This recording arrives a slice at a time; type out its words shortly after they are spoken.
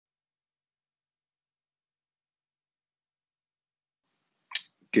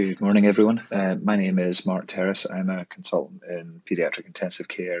Good morning, everyone. My name is Mark Terrace. I'm a consultant in paediatric intensive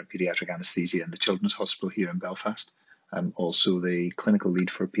care and paediatric anaesthesia in the Children's Hospital here in Belfast. I'm also the clinical lead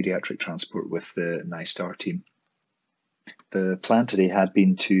for paediatric transport with the NISTAR team. The plan today had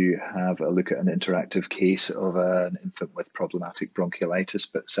been to have a look at an interactive case of an infant with problematic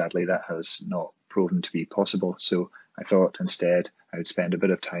bronchiolitis, but sadly that has not proven to be possible. So I thought instead I would spend a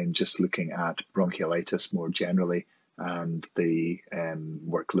bit of time just looking at bronchiolitis more generally and the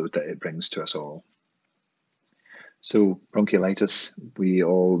workload that it brings to us all. So bronchiolitis, we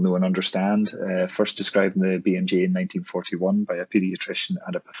all know and understand, first described in the BMJ in 1941 by a paediatrician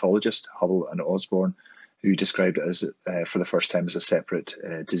and a pathologist, Hubbell and Osborne, who described it as, for the first time, as a separate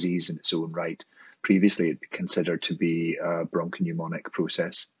disease in its own right. Previously, it had been considered to be a bronchopneumonic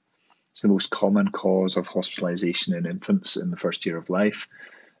process. It's the most common cause of hospitalisation in infants in the first year of life.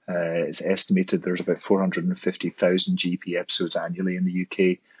 It's estimated there's about 450,000 GP episodes annually in the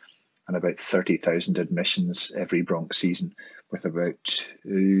UK and about 30,000 admissions every bronch season, with about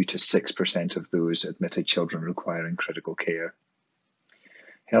 2 to 6% of those admitted children requiring critical care.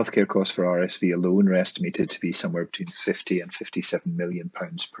 Healthcare costs for RSV alone are estimated to be somewhere between £50 and £57 million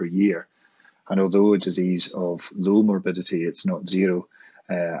per year. And although a disease of low morbidity, it's not zero.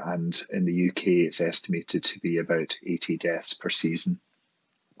 And in the UK, it's estimated to be about 80 deaths per season.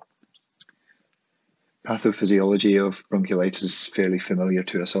 Pathophysiology of bronchiolitis is fairly familiar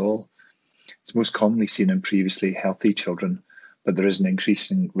to us all. It's most commonly seen in previously healthy children, but there is an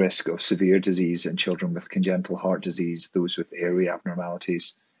increasing risk of severe disease in children with congenital heart disease, those with airway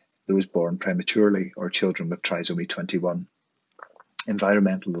abnormalities, those born prematurely, or children with trisomy 21.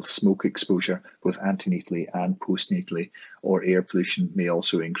 Environmental smoke exposure, both antenatally and postnatally, or air pollution may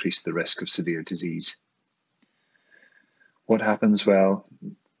also increase the risk of severe disease. What happens? Well,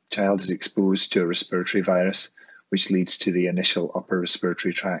 child is exposed to a respiratory virus, which leads to the initial upper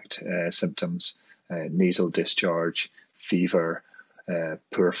respiratory tract symptoms, nasal discharge, fever,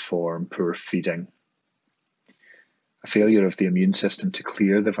 poor form, poor feeding. A failure of the immune system to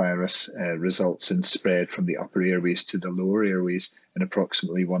clear the virus results in spread from the upper airways to the lower airways in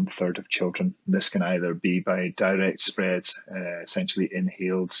approximately 1/3 of children. This can either be by direct spread, essentially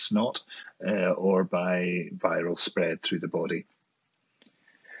inhaled snot, or by viral spread through the body.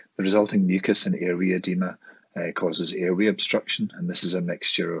 The resulting mucus and airway edema causes airway obstruction, and this is a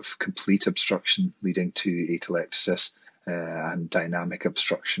mixture of complete obstruction leading to atelectasis and dynamic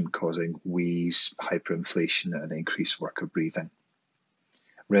obstruction causing wheeze, hyperinflation and increased work of breathing.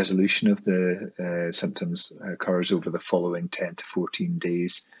 Resolution of the symptoms occurs over the following 10 to 14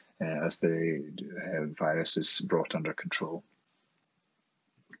 days as the virus is brought under control.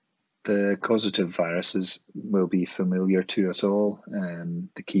 The causative viruses will be familiar to us all.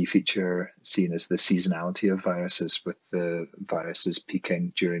 The key feature seen is the seasonality of viruses, with the viruses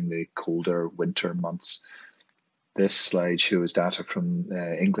peaking during the colder winter months. This slide shows data from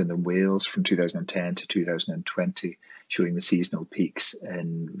England and Wales from 2010 to 2020, showing the seasonal peaks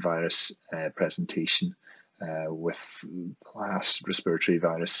in virus presentation, with the last respiratory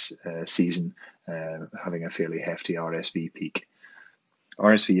virus season having a fairly hefty RSV peak.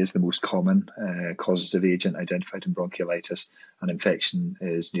 RSV is the most common causative agent identified in bronchiolitis, and infection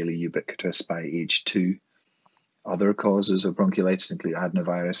is nearly ubiquitous by age 2. Other causes of bronchiolitis include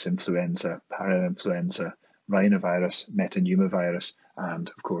adenovirus, influenza, parainfluenza, rhinovirus, metapneumovirus, and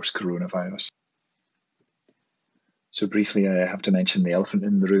of course coronavirus. So briefly, I have to mention the elephant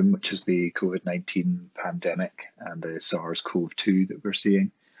in the room, which is the COVID-19 pandemic and the SARS-CoV-2 that we're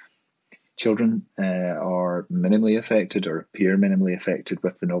seeing. Children are minimally affected or appear minimally affected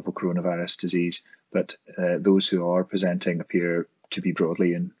with the novel coronavirus disease, but those who are presenting appear to be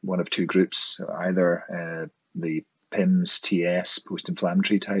broadly in one of two groups, either the PIMS TS,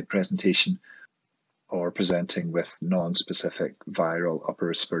 post-inflammatory type presentation, or presenting with non-specific viral upper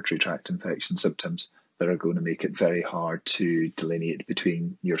respiratory tract infection symptoms that are going to make it very hard to delineate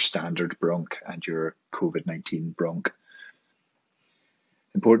between your standard bronch and your COVID-19 bronch.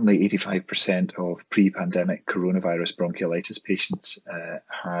 Importantly, 85% of pre-pandemic coronavirus bronchiolitis patients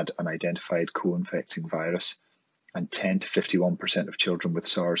had an identified co-infecting virus, and 10 to 51% of children with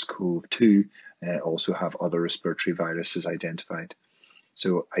SARS-CoV-2 also have other respiratory viruses identified.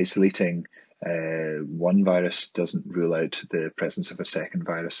 So isolating one virus doesn't rule out the presence of a second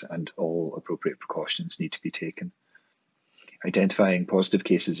virus, and all appropriate precautions need to be taken. Identifying positive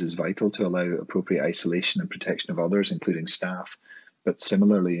cases is vital to allow appropriate isolation and protection of others, including staff, but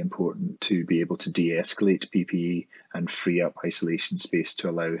similarly important to be able to de-escalate PPE and free up isolation space to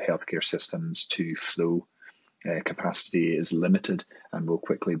allow healthcare systems to flow. Capacity is limited and will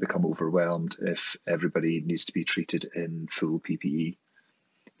quickly become overwhelmed if everybody needs to be treated in full PPE.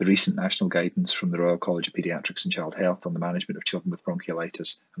 The recent national guidance from the Royal College of Paediatrics and Child Health on the management of children with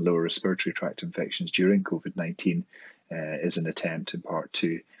bronchiolitis and lower respiratory tract infections during COVID-19 is an attempt in part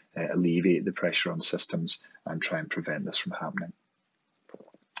to alleviate the pressure on systems and try and prevent this from happening.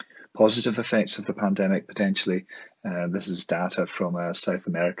 Positive effects of the pandemic potentially. This is data from a South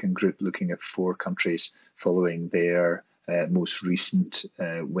American group looking at 4 countries following their most recent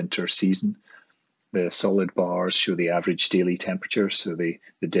winter season. The solid bars show the average daily temperature, so the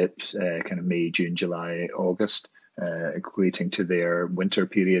dip kind of May, June, July, August, equating to their winter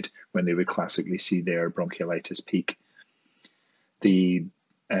period when they would classically see their bronchiolitis peak. The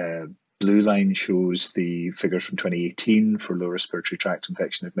blue line shows the figures from 2018 for lower respiratory tract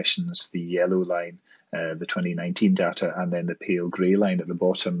infection admissions, the yellow line, the 2019 data, and then the pale grey line at the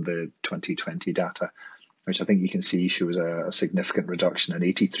bottom, the 2020 data, which I think you can see shows a significant reduction, an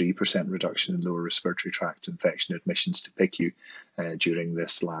 83% reduction in lower respiratory tract infection admissions to PICU during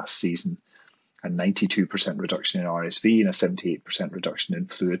this last season, a 92% reduction in RSV and a 78% reduction in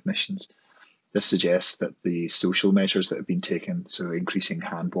flu admissions. This suggests that the social measures that have been taken, so increasing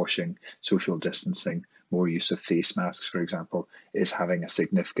hand washing, social distancing, more use of face masks, for example, is having a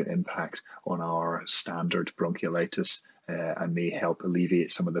significant impact on our standard bronchiolitis and may help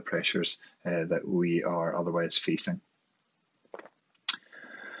alleviate some of the pressures that we are otherwise facing.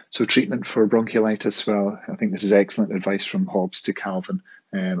 So treatment for bronchiolitis, well, I think this is excellent advice from Hobbs to Calvin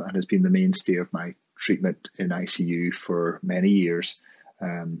and has been the mainstay of my treatment in ICU for many years.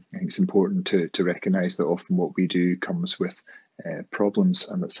 I think it's important to recognise that often what we do comes with problems,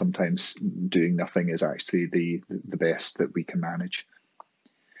 and that sometimes doing nothing is actually the best that we can manage.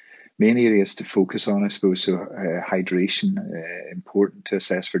 Main areas to focus on, I suppose, so hydration, important to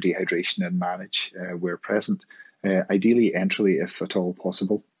assess for dehydration and manage where present. Ideally enterally if at all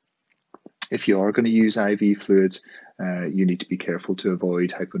possible. If you are going to use IV fluids, you need to be careful to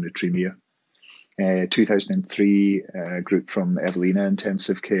avoid hyponatremia. 2003, a group from Evelina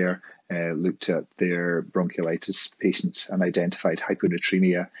Intensive Care looked at their bronchiolitis patients and identified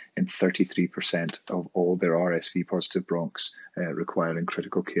hyponatremia in 33% of all their RSV positive bronchs requiring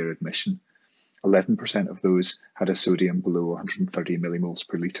critical care admission. 11% of those had a sodium below 130 millimoles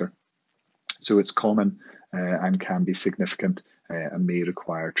per litre. So it's common and can be significant and may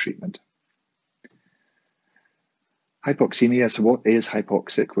require treatment. Hypoxemia. So what is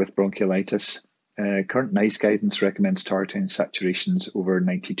hypoxic with bronchiolitis? Current NICE guidance recommends targeting saturations over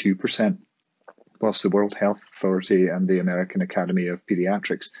 92%, whilst the World Health Authority and the American Academy of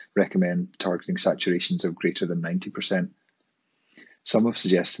Pediatrics recommend targeting saturations of greater than 90%. Some have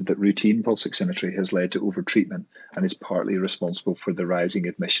suggested that routine pulse oximetry has led to overtreatment and is partly responsible for the rising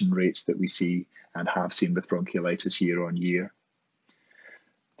admission rates that we see and have seen with bronchiolitis year on year.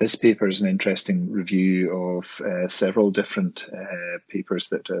 This paper is an interesting review of several different papers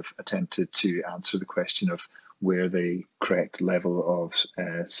that have attempted to answer the question of where the correct level of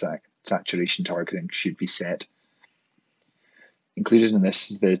saturation targeting should be set. Included in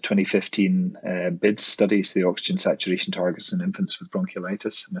this is the 2015 BIDS studies, the oxygen saturation targets in infants with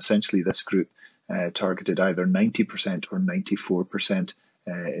bronchiolitis. And essentially this group targeted either 90% or 94%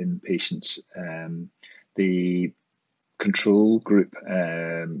 in patients. The control group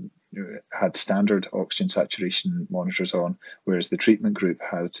had standard oxygen saturation monitors on, whereas the treatment group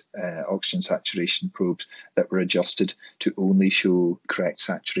had oxygen saturation probes that were adjusted to only show correct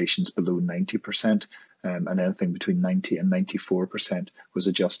saturations below 90%, and anything between 90 and 94% was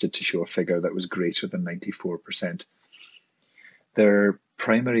adjusted to show a figure that was greater than 94%. Their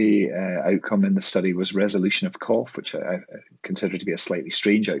primary outcome in the study was resolution of cough, which I consider to be a slightly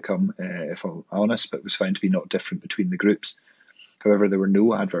strange outcome, if I'm honest, but was found to be not different between the groups. However, there were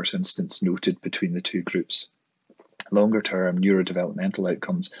no adverse incidents noted between the two groups. Longer-term neurodevelopmental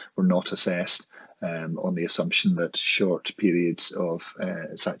outcomes were not assessed on the assumption that short periods of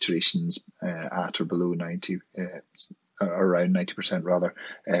saturations at or below 90, around 90% rather,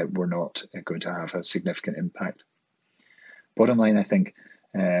 were not going to have a significant impact. Bottom line, I think,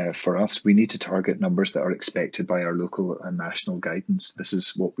 for us, we need to target numbers that are expected by our local and national guidance. This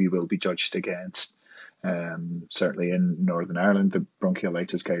is what we will be judged against. Certainly in Northern Ireland, the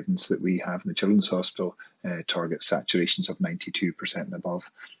bronchiolitis guidance that we have in the Children's Hospital targets saturations of 92% and above.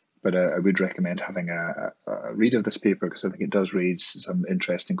 But I would recommend having a read of this paper, because I think it does raise some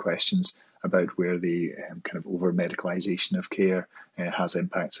interesting questions about where the kind of over-medicalisation of care has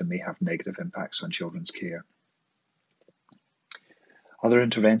impacts and may have negative impacts on children's care. Other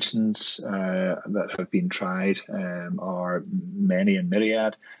interventions that have been tried are many and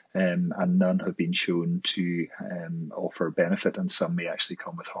myriad, and none have been shown to offer benefit, and some may actually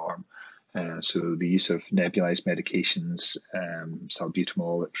come with harm. So the use of nebulized medications,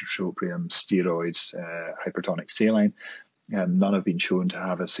 salbutamol, ipratropium, steroids, hypertonic saline, none have been shown to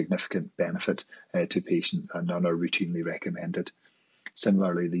have a significant benefit to patients, and none are routinely recommended.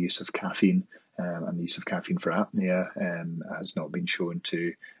 Similarly, the use of caffeine and the use of caffeine for apnea has not been shown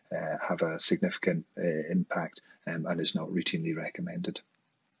to have a significant impact and is not routinely recommended.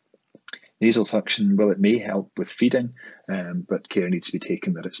 Nasal suction, well, it may help with feeding, but care needs to be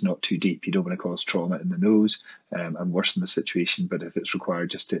taken that it's not too deep. You don't want to cause trauma in the nose and worsen the situation, but if it's required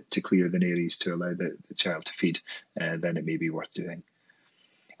just to clear the nares to allow the child to feed, then it may be worth doing.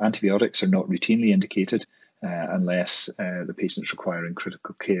 Antibiotics are not routinely indicated unless the patient's requiring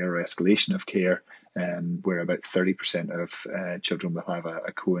critical care or escalation of care, where about 30% of children will have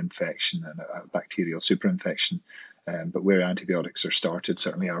a co-infection and a bacterial superinfection. But where antibiotics are started,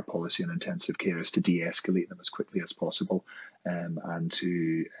 certainly our policy in intensive care is to de-escalate them as quickly as possible and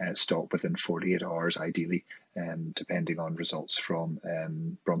to stop within 48 hours, ideally, depending on results from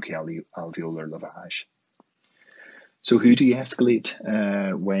bronchoalveolar lavage. So who do you escalate,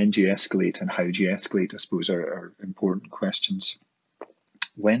 when do you escalate, and how do you escalate, I suppose, are important questions.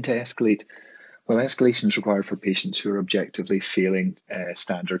 When to escalate? Well, escalation is required for patients who are objectively failing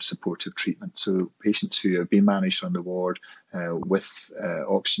standard supportive treatment. So patients who have been managed on the ward with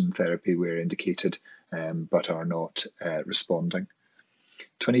oxygen therapy where indicated, but are not responding.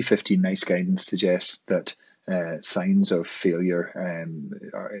 2015 NICE guidance suggests that signs of failure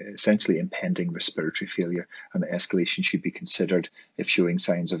are essentially impending respiratory failure, and that escalation should be considered if showing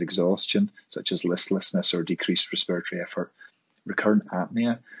signs of exhaustion, such as listlessness or decreased respiratory effort, recurrent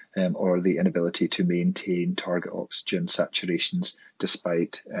apnea, or the inability to maintain target oxygen saturations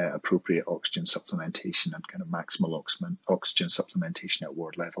despite appropriate oxygen supplementation and kind of maximal oxygen supplementation at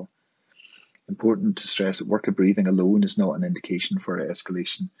ward level. Important to stress that work of breathing alone is not an indication for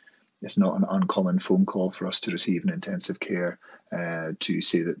escalation. It's not an uncommon phone call for us to receive in intensive care to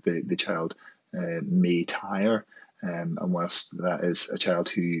say that the child may tire. And whilst that is a child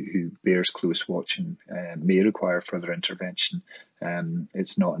who bears close watch and may require further intervention,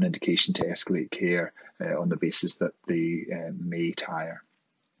 it's not an indication to escalate care on the basis that they may tire.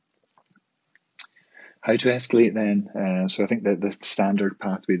 How to escalate then? So I think that the standard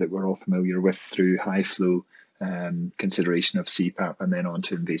pathway that we're all familiar with through high flow, consideration of CPAP, and then on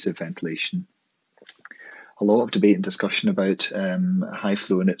to invasive ventilation. A lot of debate and discussion about high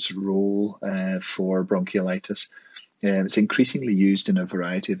flow and its role for bronchiolitis. It's increasingly used in a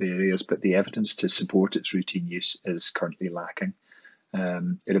variety of areas, but the evidence to support its routine use is currently lacking.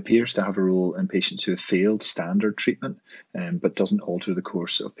 It appears to have a role in patients who have failed standard treatment, but doesn't alter the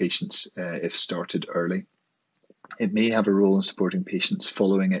course of patients if started early. It may have a role in supporting patients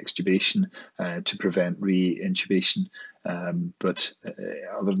following extubation to prevent re-intubation, but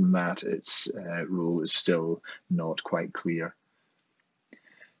other than that, its role is still not quite clear.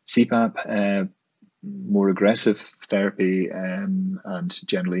 CPAP, more aggressive therapy and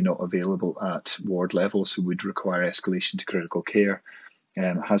generally not available at ward level, so would require escalation to critical care.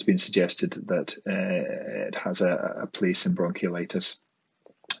 Has been suggested that it has a place in bronchiolitis.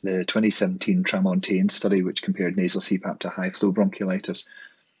 The 2017 Tramontane study, which compared nasal CPAP to high flow bronchiolitis,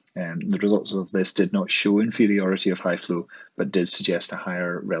 the results of this did not show inferiority of high flow, but did suggest a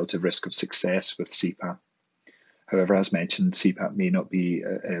higher relative risk of success with CPAP. However, as mentioned, CPAP may not be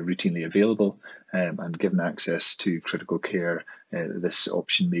routinely available, and given access to critical care, this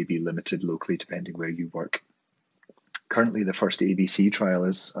option may be limited locally depending where you work. Currently, the first ABC trial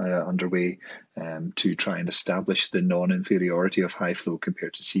is underway to try and establish the non-inferiority of high flow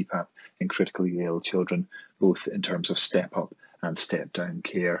compared to CPAP in critically ill children, both in terms of step-up and step-down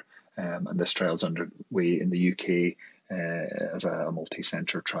care. And this trial is underway in the UK as a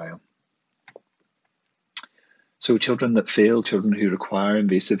multi-centre trial. So children that fail, children who require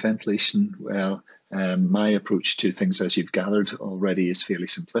invasive ventilation, well, my approach to things, as you've gathered already, is fairly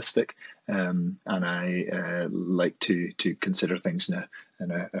simplistic, and I like to consider things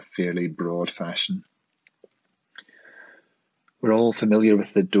in a fairly broad fashion. We're all familiar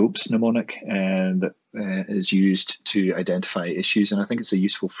with the DOPES mnemonic that is used to identify issues, and I think it's a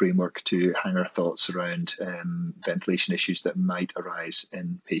useful framework to hang our thoughts around ventilation issues that might arise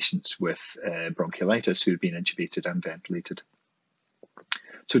in patients with bronchiolitis who have been intubated and ventilated.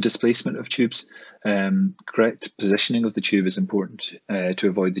 So displacement of tubes, correct positioning of the tube is important to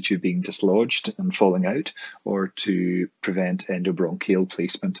avoid the tube being dislodged and falling out, or to prevent endobronchial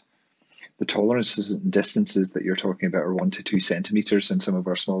placement. The tolerances and distances that you're talking about are 1 to 2 centimetres in some of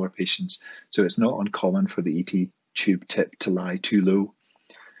our smaller patients, so it's not uncommon for the ET tube tip to lie too low.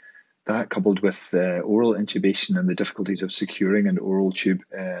 That, coupled with oral intubation and the difficulties of securing an oral tube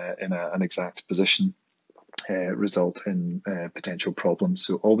in an exact position, result in potential problems.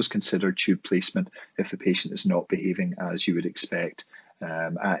 So always consider tube placement if the patient is not behaving as you would expect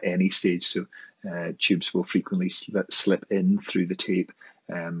at any stage. So tubes will frequently slip in through the tape,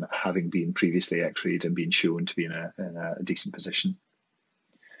 having been previously x-rayed and been shown to be in a decent position.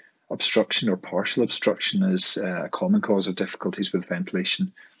 Obstruction or partial obstruction is a common cause of difficulties with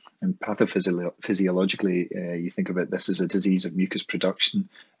ventilation. And pathophysiologically, you think about this as a disease of mucus production,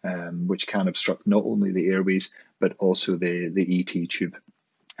 which can obstruct not only the airways, but also the ET tube.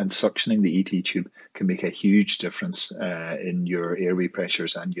 And suctioning the ET tube can make a huge difference in your airway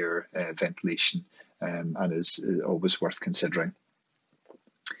pressures and your ventilation, and is always worth considering.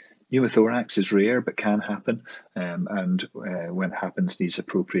 Pneumothorax is rare but can happen, and when it happens needs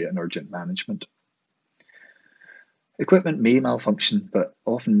appropriate and urgent management. Equipment may malfunction, but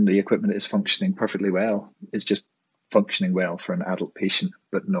often the equipment is functioning perfectly well. It's just functioning well for an adult patient,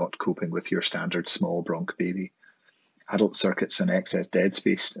 but not coping with your standard small bronch baby. Adult circuits and excess dead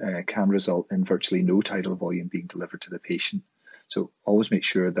space can result in virtually no tidal volume being delivered to the patient. So always make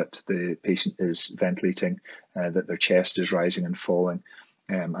sure that the patient is ventilating, that their chest is rising and falling.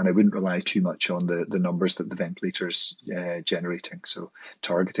 And I wouldn't rely too much on the numbers that the ventilator is generating. So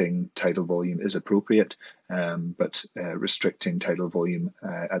targeting tidal volume is appropriate, but restricting tidal volume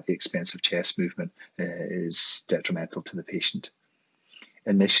at the expense of chest movement is detrimental to the patient.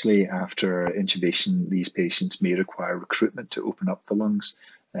 Initially, after intubation, these patients may require recruitment to open up the lungs,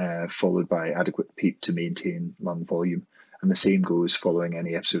 followed by adequate PEEP to maintain lung volume. And the same goes following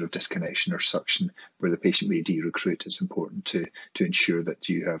any episode of disconnection or suction where the patient may de-recruit. It's important to ensure that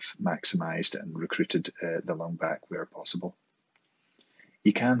you have maximised and recruited the lung back where possible.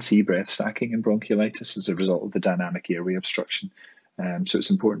 You can see breath stacking in bronchiolitis as a result of the dynamic airway obstruction. So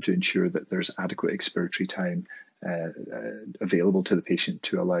it's important to ensure that there's adequate expiratory time available to the patient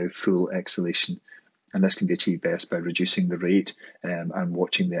to allow full exhalation. And this can be achieved best by reducing the rate and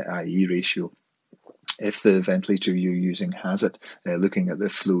watching the IE ratio. If the ventilator you're using has it, looking at the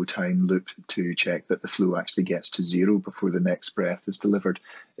flow time loop to check that the flow actually gets to 0 before the next breath is delivered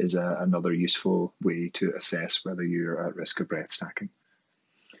is another useful way to assess whether you're at risk of breath stacking.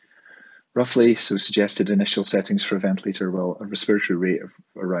 Roughly, so suggested initial settings for a ventilator, well, a respiratory rate of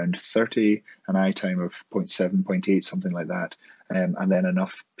around 30, an I time of 0.7, 0.8, something like that, and then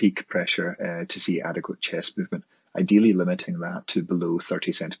enough peak pressure to see adequate chest movement, ideally limiting that to below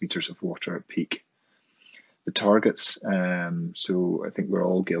 30 centimetres of water at peak. The targets, so I think we're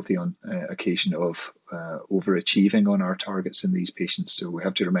all guilty on occasion of overachieving on our targets in these patients. So we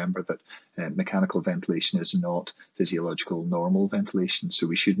have to remember that mechanical ventilation is not physiological normal ventilation. So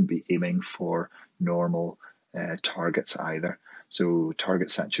we shouldn't be aiming for normal targets either. So target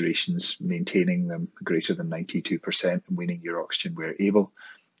saturations, maintaining them greater than 92% and weaning your oxygen where able.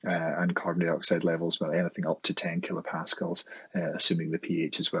 And carbon dioxide levels, well, anything up to 10 kilopascals, assuming the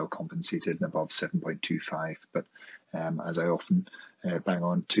pH is well compensated and above 7.25. But as I often bang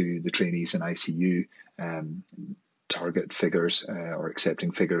on to the trainees in ICU, target figures, or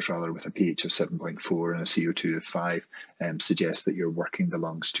accepting figures rather, with a pH of 7.4 and a CO2 of 5 suggests that you're working the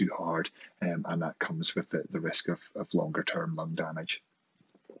lungs too hard, and that comes with the risk of longer term lung damage.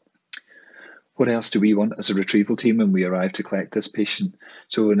 What else do we want as a retrieval team when we arrive to collect this patient?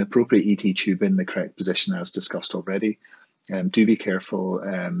 So an appropriate ET tube in the correct position, as discussed already. Do be careful.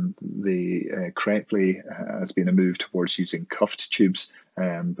 The correctly has been a move towards using cuffed tubes,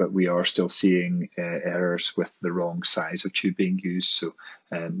 but we are still seeing errors with the wrong size of tube being used. So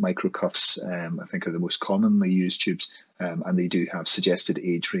micro cuffs, I think, are the most commonly used tubes, and they do have suggested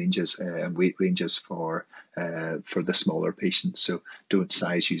age ranges and weight ranges for the smaller patients. So don't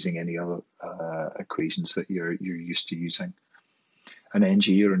size using any other equations that you're used to using. An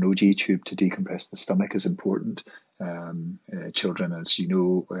NG or an OG tube to decompress the stomach is important. Children, as you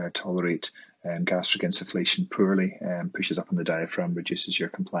know, tolerate gastric insufflation poorly, pushes up on the diaphragm, reduces your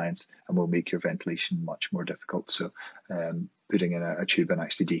compliance, and will make your ventilation much more difficult. So putting in a tube and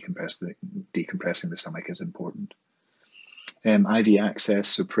actually decompressing the stomach is important. IV access,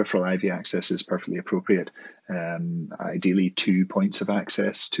 so peripheral IV access is perfectly appropriate. Ideally 2 points of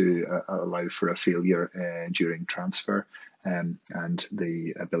access to allow for a failure during transfer, and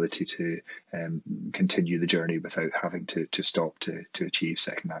the ability to continue the journey without having to stop to achieve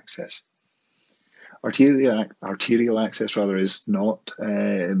second access. Arterial access rather is not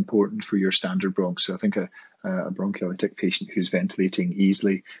important for your standard bronch. So I think a bronchiolitic patient who's ventilating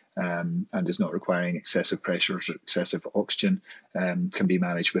easily and is not requiring excessive pressure or excessive oxygen can be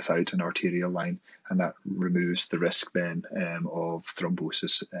managed without an arterial line, and that removes the risk then of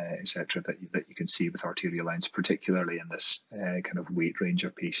thrombosis, etc., that you can see with arterial lines, particularly in this kind of weight range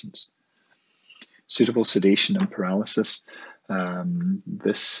of patients. Suitable sedation and paralysis.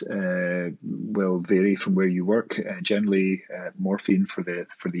 This will vary from where you work. Generally, morphine for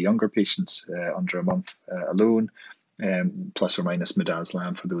the younger patients under a month alone, plus or minus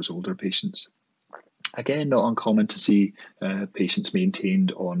midazolam for those older patients. Again, not uncommon to see patients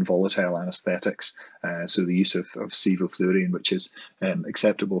maintained on volatile anaesthetics, so the use of sevoflurane, which is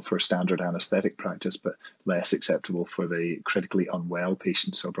acceptable for standard anaesthetic practice, but less acceptable for the critically unwell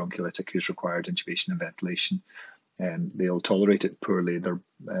patients or bronchiolitic who's required intubation and ventilation. They'll tolerate it poorly, their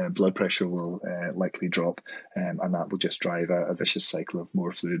blood pressure will likely drop, and that will just drive a vicious cycle of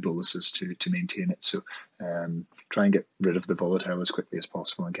more fluid boluses to maintain it. So try and get rid of the volatile as quickly as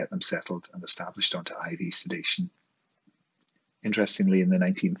possible and get them settled and established onto IV sedation. Interestingly, in the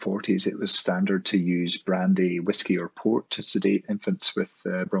 1940s, it was standard to use brandy, whiskey or port to sedate infants with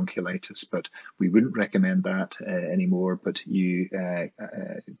bronchiolitis, but we wouldn't recommend that anymore, but you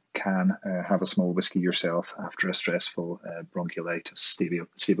can have a small whiskey yourself after a stressful bronchiolitis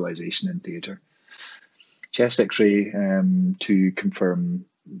stabilization in theatre. Chest x-ray to confirm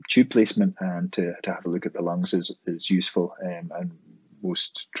tube placement and to have a look at the lungs is useful, and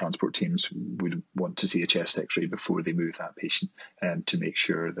most transport teams would want to see a chest x-ray before they move that patient to make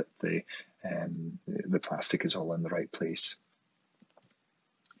sure that the plastic is all in the right place.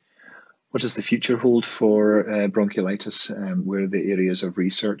 What does the future hold for bronchiolitis? Where are the areas of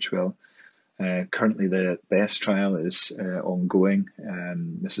research? Well, currently the BEST trial is ongoing.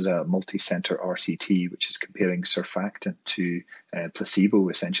 This is a multi-center RCT, which is comparing surfactant to placebo,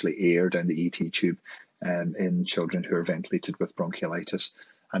 essentially air down the ET tube, in children who are ventilated with bronchiolitis.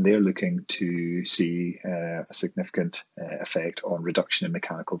 And they're looking to see a significant effect on reduction in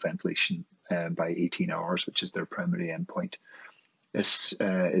mechanical ventilation by 18 hours, which is their primary endpoint. This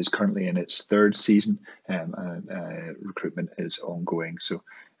is currently in its third season, and recruitment is ongoing. So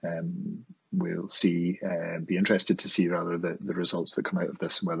we'll see, be interested to see rather the results that come out of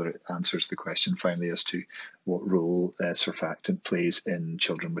this, and whether it answers the question finally as to what role surfactant plays in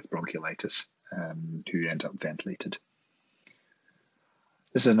children with bronchiolitis who end up ventilated.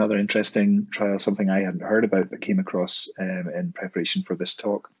 This is another interesting trial, something I hadn't heard about but came across in preparation for this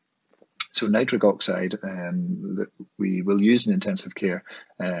talk. So nitric oxide that we will use in intensive care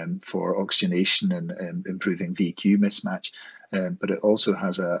for oxygenation and improving VQ mismatch, but it also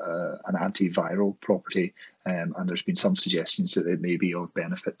has an antiviral property, and there's been some suggestions that it may be of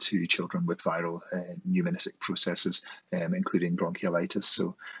benefit to children with viral pneumonitic processes, including bronchiolitis.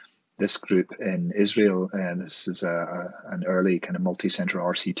 So this group in Israel, this is an early kind of multi-center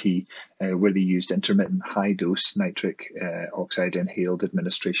RCT where they used intermittent high-dose nitric oxide inhaled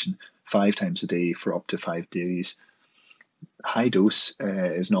administration 5 times a day for up to 5 days. High dose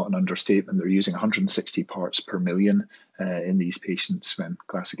is not an understatement. They're using 160 parts per million in these patients, when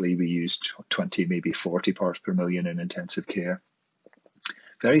classically we used 20, maybe 40 parts per million in intensive care.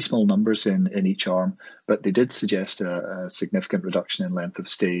 Very small numbers in each arm, but they did suggest a significant reduction in length of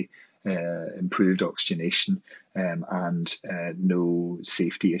stay, improved oxygenation, and no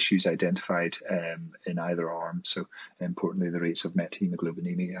safety issues identified in either arm. So importantly, the rates of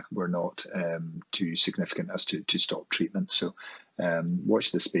methemoglobinemia were not too significant as to stop treatment. So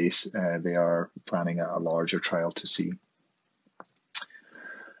watch this space. They are planning a larger trial to see.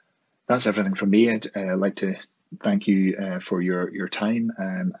 That's everything from me. I'd like to thank you for your time,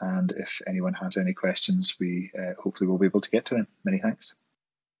 and if anyone has any questions, we hopefully will be able to get to them. Many thanks.